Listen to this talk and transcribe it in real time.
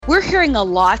We're hearing a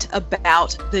lot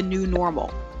about the new normal.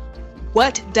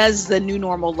 What does the new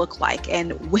normal look like,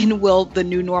 and when will the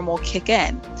new normal kick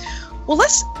in? Well,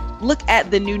 let's look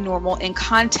at the new normal in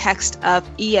context of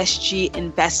ESG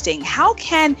investing. How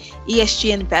can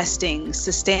ESG investing,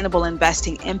 sustainable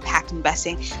investing, impact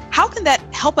investing, how can that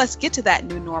help us get to that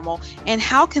new normal? And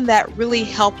how can that really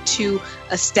help to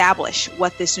establish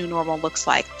what this new normal looks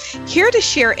like? Here to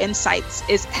share insights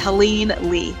is Helene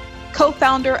Lee,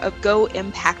 co-founder of Go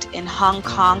Impact in Hong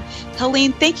Kong.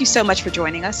 Helene, thank you so much for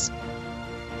joining us.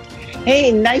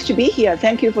 Hey, nice to be here.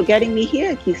 Thank you for getting me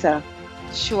here, Kisa.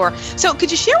 Sure. So could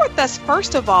you share with us,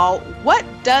 first of all, what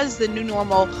does the new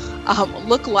normal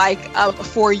look like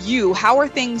for you? How are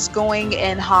things going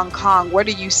in Hong Kong? What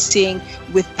are you seeing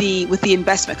with the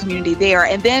investment community there?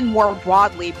 And then more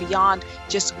broadly, beyond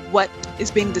just what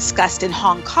is being discussed in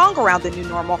Hong Kong around the new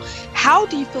normal, how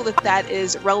do you feel that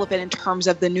is relevant in terms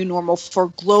of the new normal for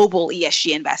global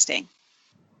ESG investing?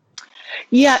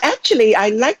 Yeah, actually, I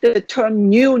like the term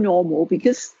new normal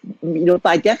because,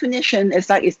 by definition,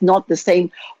 it's not the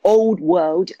same old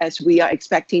world as we are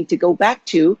expecting to go back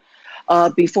to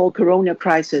before Corona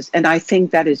crisis. And I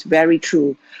think that is very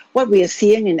true. What we are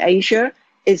seeing in Asia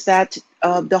is that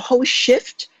the whole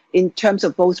shift in terms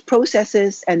of both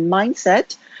processes and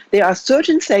mindset, there are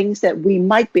certain things that we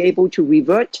might be able to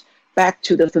revert back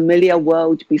to the familiar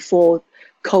world before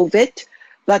COVID.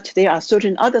 But there are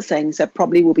certain other things that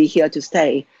probably will be here to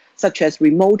stay, such as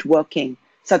remote working,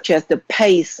 such as the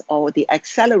pace or the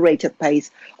accelerated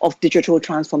pace of digital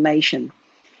transformation.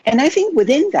 And I think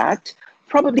within that,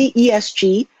 probably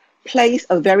ESG plays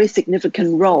a very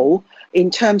significant role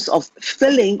in terms of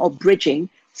filling or bridging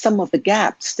some of the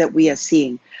gaps that we are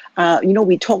seeing.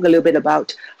 We talk a little bit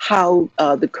about how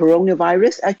the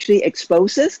coronavirus actually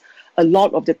exposes a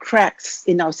lot of the cracks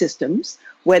in our systems,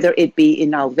 whether it be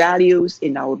in our values,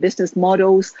 in our business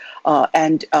models,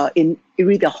 and in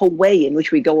really the whole way in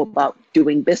which we go about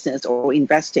doing business or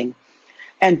investing.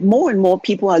 And more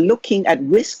people are looking at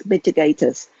risk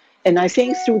mitigators. And I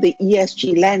think through the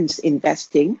ESG lens,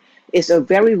 investing is a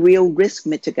very real risk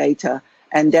mitigator.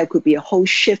 And there could be a whole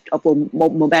shift of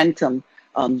momentum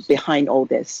behind all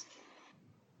this.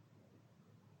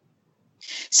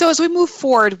 So as we move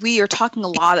forward, we are talking a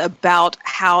lot about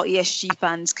how ESG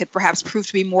funds could perhaps prove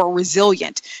to be more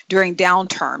resilient during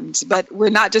downturns. But we're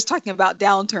not just talking about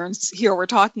downturns here. We're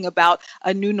talking about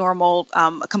a new normal,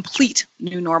 a complete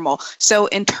new normal. So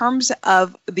in terms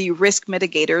of the risk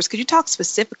mitigators, could you talk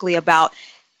specifically about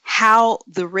how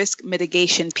the risk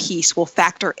mitigation piece will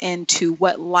factor into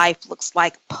what life looks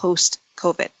like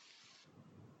post-COVID?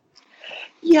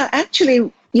 Yeah,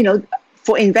 actually,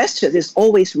 for investors, it's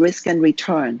always risk and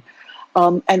return.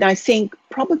 And I think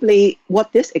probably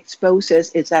what this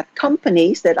exposes is that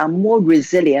companies that are more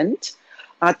resilient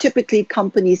are typically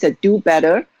companies that do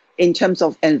better in terms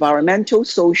of environmental,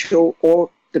 social, or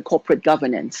the corporate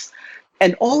governance.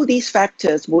 And all these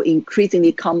factors will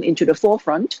increasingly come into the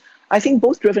forefront, I think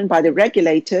both driven by the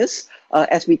regulators,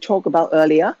 as we talked about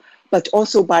earlier, but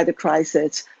also by the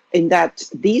crisis, in that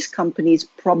these companies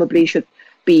probably should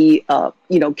be,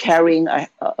 carrying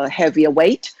a heavier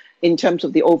weight in terms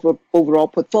of the overall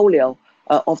portfolio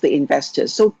of the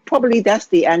investors. So probably that's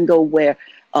the angle where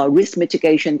risk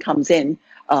mitigation comes in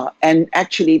and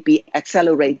actually be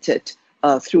accelerated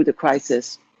through the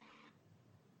crisis.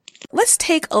 Let's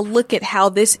take a look at how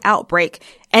this outbreak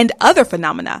and other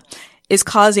phenomena is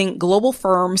causing global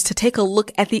firms to take a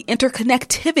look at the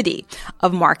interconnectivity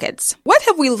of markets. What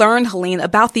have we learned, Helene,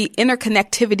 about the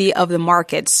interconnectivity of the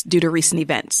markets due to recent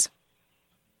events?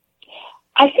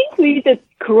 I think really the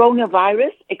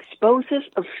coronavirus exposes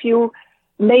a few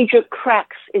major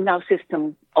cracks in our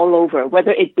system all over,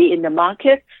 whether it be in the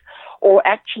markets or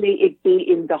actually it be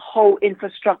in the whole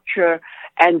infrastructure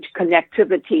and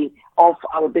connectivity of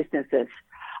our businesses.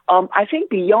 I think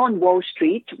beyond Wall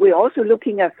Street, we're also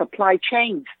looking at supply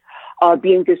chains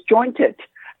being disjointed.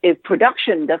 If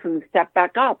production doesn't step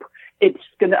back up, it's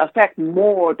going to affect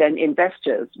more than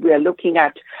investors. We are looking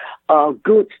at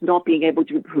goods not being able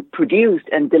to be produced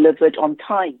and delivered on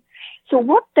time. So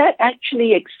what that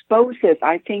actually exposes,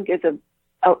 I think, is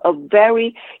a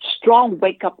very strong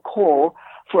wake-up call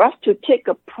for us to take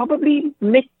a probably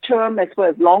midterm as well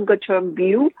as longer-term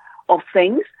view of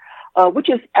things, which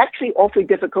is actually awfully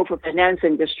difficult for finance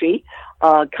industry.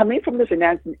 Coming from the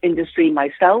finance industry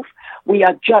myself, we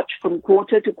are judged from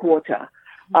quarter to quarter.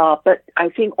 But I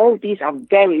think all these are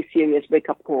very serious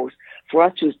wake-up calls for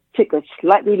us to take a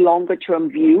slightly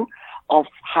longer-term view of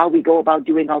how we go about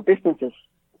doing our businesses.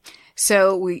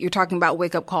 So you're talking about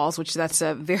wake-up calls, which that's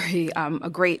a very a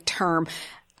great term.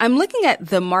 I'm looking at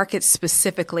the market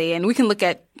specifically, and we can look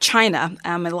at China,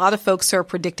 and a lot of folks are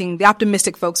predicting, the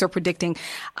optimistic folks are predicting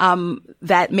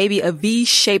that maybe a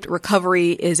V-shaped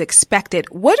recovery is expected.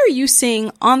 What are you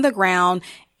seeing on the ground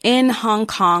in Hong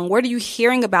Kong? What are you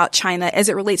hearing about China as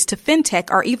it relates to fintech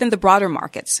or even the broader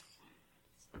markets?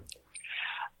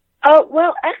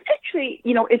 Well, actually,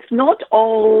 it's not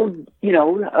all,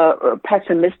 a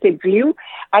pessimistic view.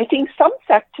 I think some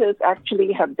sectors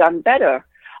actually have done better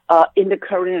in the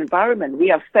current environment. We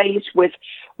are faced with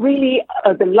really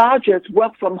the largest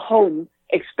work from home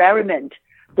experiment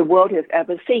the world has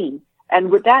ever seen.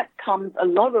 And with that comes a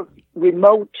lot of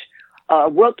remote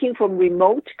working from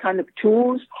remote kind of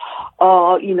tools,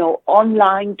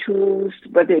 online tools,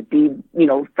 whether it be,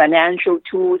 financial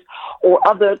tools or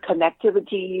other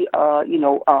connectivity,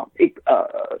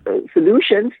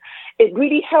 solutions. It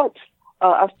really helps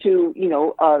us to,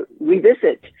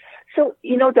 revisit. So,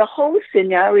 the whole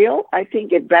scenario, I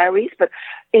think it varies, but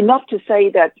enough to say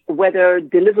that whether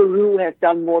Deliveroo has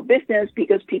done more business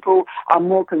because people are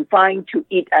more confined to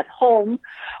eat at home,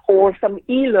 or some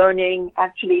e-learning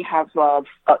actually have,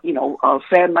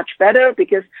 fared much better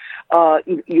because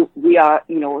we are,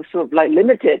 sort of like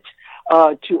limited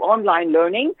to online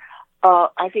learning.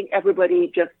 I think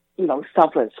everybody just,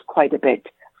 suffers quite a bit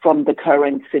from the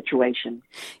current situation.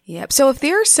 Yep. So if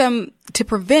there's to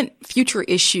prevent future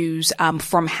issues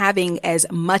from having as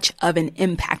much of an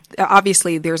impact,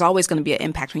 obviously there's always going to be an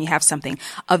impact when you have something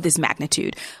of this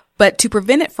magnitude. But to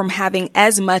prevent it from having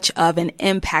as much of an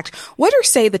impact, what are,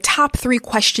 say, the top 3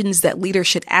 questions that leaders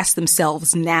should ask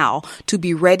themselves now to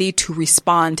be ready to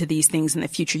respond to these things in the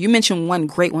future? You mentioned one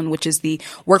great one, which is the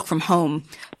work from home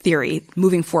theory,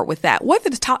 moving forward with that. What are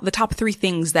the top 3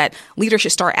 things that leaders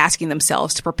should start asking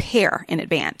themselves to prepare in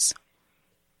advance?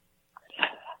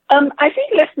 I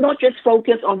think let's not just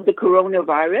focus on the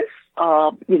coronavirus.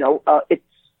 It's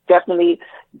definitely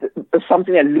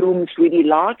something that looms really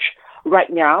large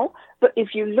right now. But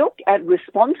if you look at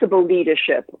responsible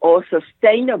leadership or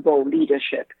sustainable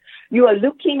leadership, you are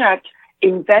looking at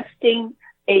investing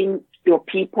in your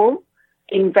people,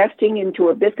 investing into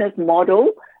a business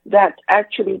model that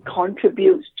actually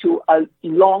contributes to a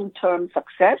long-term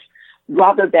success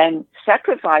rather than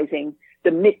sacrificing the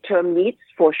midterm needs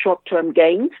for short-term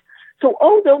gains. So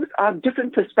all those are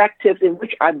different perspectives in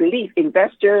which I believe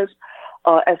investors,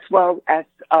 as well as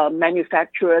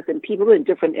manufacturers and people in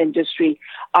different industry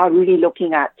are really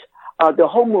looking at. The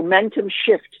whole momentum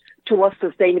shift towards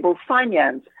sustainable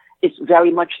finance is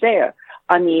very much there.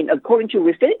 I mean, according to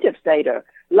Refinitiv's data,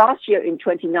 last year in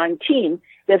 2019,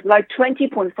 there's like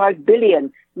 20.5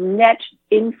 billion net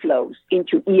inflows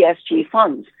into ESG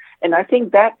funds. And I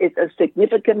think that is a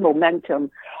significant momentum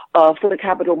for the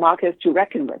capital markets to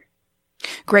reckon with.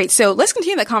 Great. So let's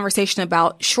continue that conversation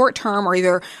about short-term or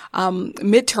either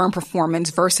midterm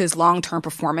performance versus long-term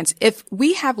performance. If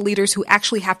we have leaders who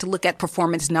actually have to look at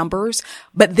performance numbers,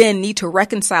 but then need to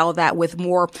reconcile that with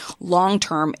more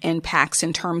long-term impacts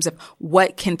in terms of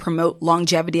what can promote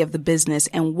longevity of the business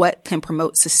and what can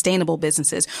promote sustainable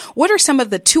businesses, what are some of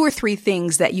the 2 or 3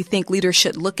 things that you think leaders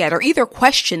should look at, or either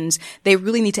questions they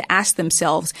really need to ask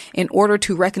themselves in order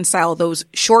to reconcile those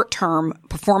short-term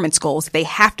performance goals they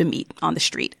have to meet on the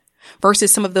street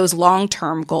versus some of those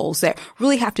long-term goals that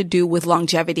really have to do with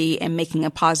longevity and making a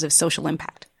positive social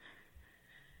impact?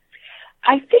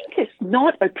 I think it's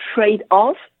not a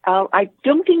trade-off. I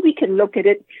don't think we can look at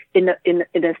it in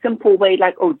a simple way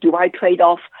like, do I trade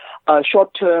off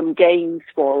short-term gains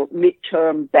for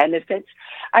mid-term benefits?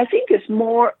 I think it's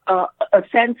more a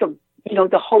sense of,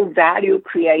 the whole value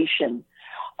creation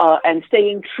and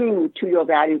staying true to your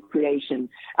value creation.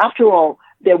 After all,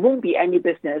 there won't be any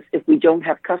business if we don't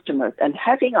have customers, and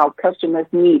having our customers'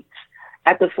 needs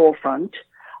at the forefront,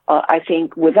 I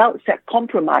think without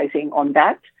compromising on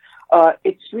that,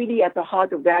 it's really at the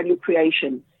heart of value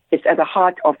creation. It's at the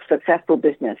heart of successful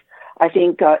business. I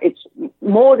think it's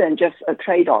more than just a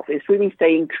trade-off. It's really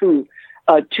staying true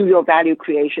to your value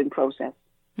creation process.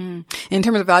 In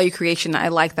terms of value creation, I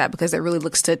like that because it really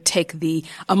looks to take the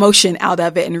emotion out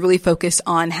of it and really focus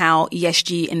on how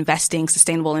ESG investing,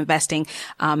 sustainable investing,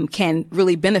 can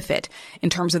really benefit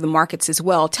in terms of the markets as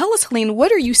well. Tell us, Helene,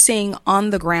 what are you seeing on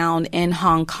the ground in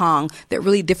Hong Kong that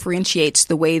really differentiates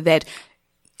the way that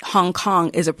Hong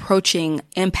Kong is approaching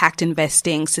impact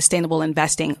investing, sustainable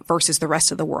investing versus the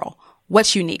rest of the world?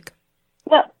 What's unique?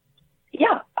 Well,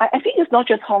 yeah, I think it's not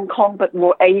just Hong Kong, but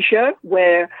more Asia,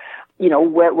 where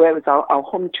is our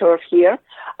home turf here.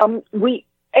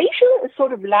 Asia is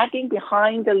sort of lagging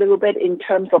behind a little bit in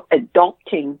terms of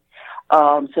adopting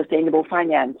sustainable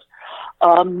finance.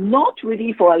 Not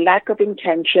really for a lack of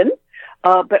intention,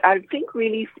 but I think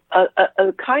really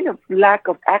a kind of lack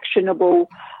of actionable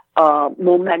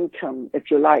momentum,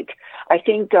 if you like. I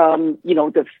think, the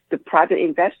private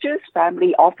investors,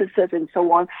 family offices, and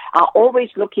so on are always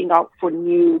looking out for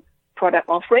new product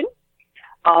offering,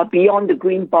 beyond the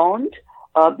green bond,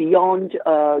 beyond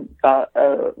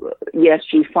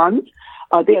ESG funds.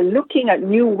 They are looking at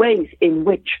new ways in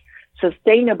which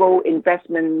sustainable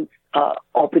investment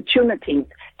opportunities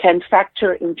can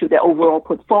factor into their overall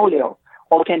portfolio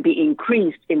or can be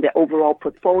increased in the overall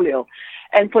portfolio.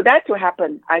 And for that to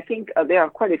happen, I think there are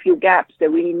quite a few gaps that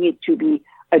really need to be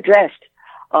addressed,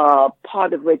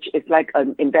 part of which is like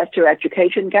an investor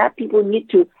education gap. People need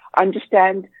to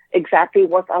understand exactly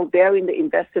what's out there in the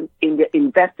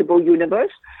investable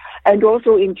universe. And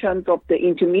also in terms of the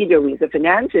intermediaries, the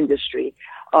finance industry,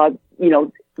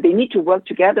 they need to work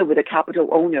together with the capital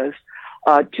owners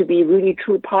to be really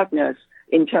true partners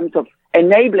in terms of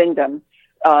enabling them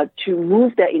to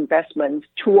move their investments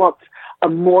towards a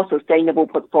more sustainable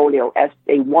portfolio as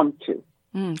they want to.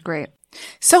 Great.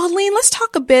 So, Helene, let's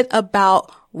talk a bit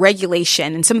about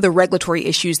regulation and some of the regulatory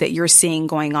issues that you're seeing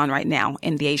going on right now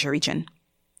in the Asia region.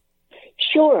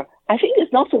 Sure. I think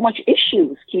it's not so much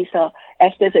issues, Kisa,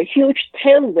 as there's a huge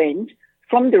tailwind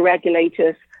from the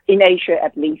regulators in Asia,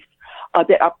 at least,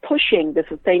 that are pushing the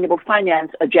sustainable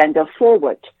finance agenda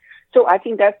forward. So I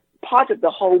think that's part of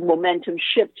the whole momentum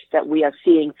shift that we are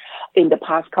seeing in the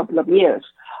past couple of years.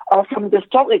 From the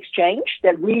stock exchange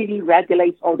that really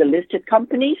regulates all the listed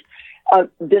companies,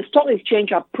 the stock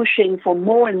exchange are pushing for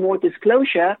more and more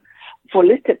disclosure for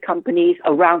listed companies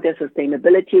around their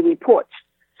sustainability reports.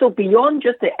 So beyond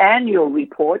just the annual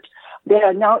report, there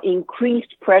are now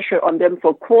increased pressure on them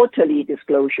for quarterly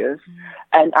disclosures.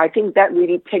 And I think that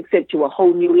really takes it to a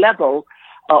whole new level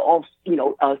of,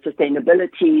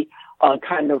 sustainability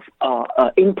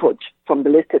input from the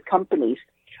listed companies.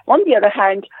 On the other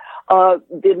hand,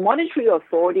 the monetary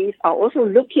authorities are also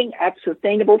looking at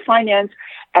sustainable finance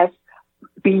as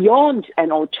beyond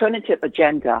an alternative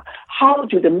agenda. How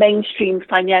do the mainstream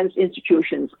finance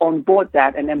institutions onboard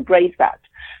that and embrace that?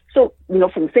 So,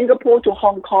 from Singapore to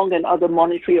Hong Kong and other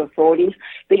monetary authorities,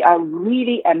 they are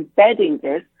really embedding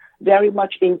this very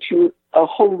much into a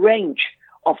whole range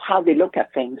of how they look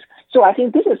at things. So I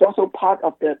think this is also part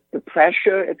of the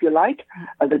pressure, if you like,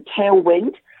 the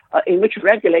tailwind, in which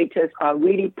regulators are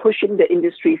really pushing the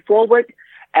industry forward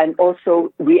and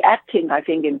also reacting, I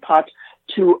think, in part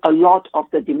to a lot of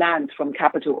the demands from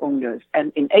capital owners.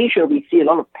 And in Asia, we see a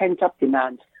lot of pent-up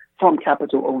demand from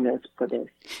capital owners for this.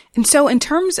 And so in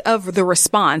terms of the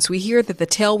response, we hear that the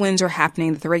tailwinds are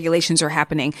happening, that the regulations are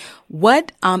happening.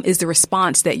 What is the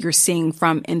response that you're seeing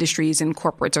from industries and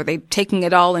corporates? Are they taking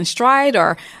it all in stride,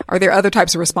 or are there other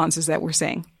types of responses that we're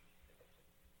seeing?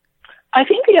 I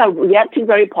think they are reacting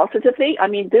very positively. I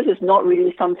mean, this is not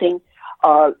really something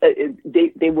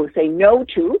they will say no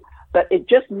to, but it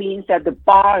just means that the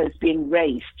bar is being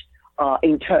raised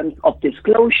in terms of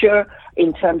disclosure,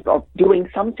 in terms of doing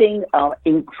something,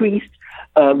 increased,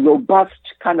 robust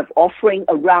kind of offering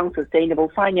around sustainable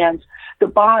finance. The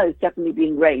bar is definitely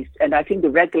being raised. And I think the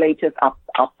regulators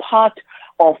are part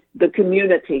of the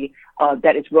community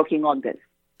that is working on this.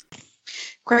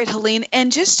 Great, Helene.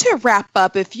 And just to wrap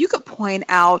up, if you could point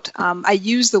out, I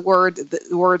use the words,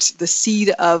 the seed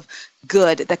of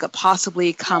good that could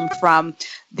possibly come from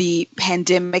the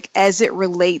pandemic as it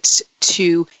relates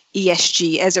to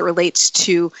ESG, as it relates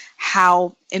to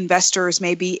how investors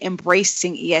may be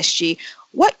embracing ESG.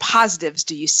 What positives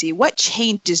do you see? What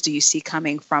changes do you see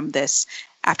coming from this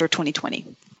after 2020?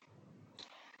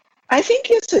 I think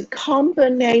it's a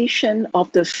combination of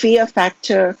the fear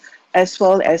factor as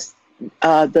well as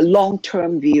the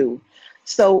long-term view.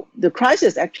 So the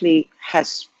crisis actually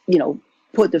has,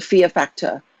 put the fear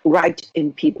factor right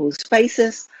in people's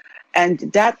faces. And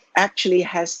that actually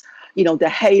has, the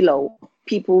halo,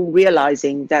 people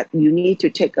realizing that you need to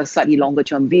take a slightly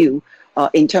longer-term view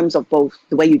in terms of both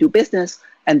the way you do business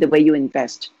and the way you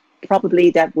invest. Probably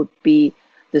that would be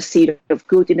the seed of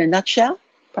good in a nutshell,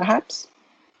 perhaps.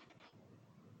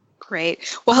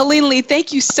 Great. Well, Helene Lee,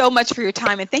 thank you so much for your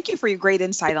time, and thank you for your great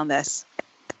insight on this.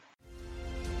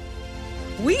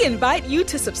 We invite you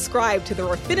to subscribe to the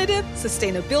Refinitiv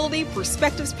Sustainability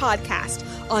Perspectives podcast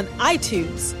on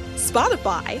iTunes,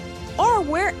 Spotify, or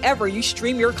wherever you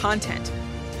stream your content.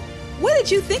 What did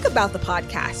you think about the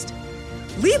podcast?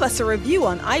 Leave us a review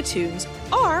on iTunes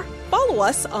or follow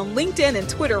us on LinkedIn and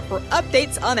Twitter for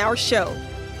updates on our show.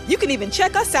 You can even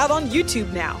check us out on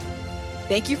YouTube now.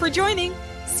 Thank you for joining.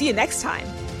 See you next time.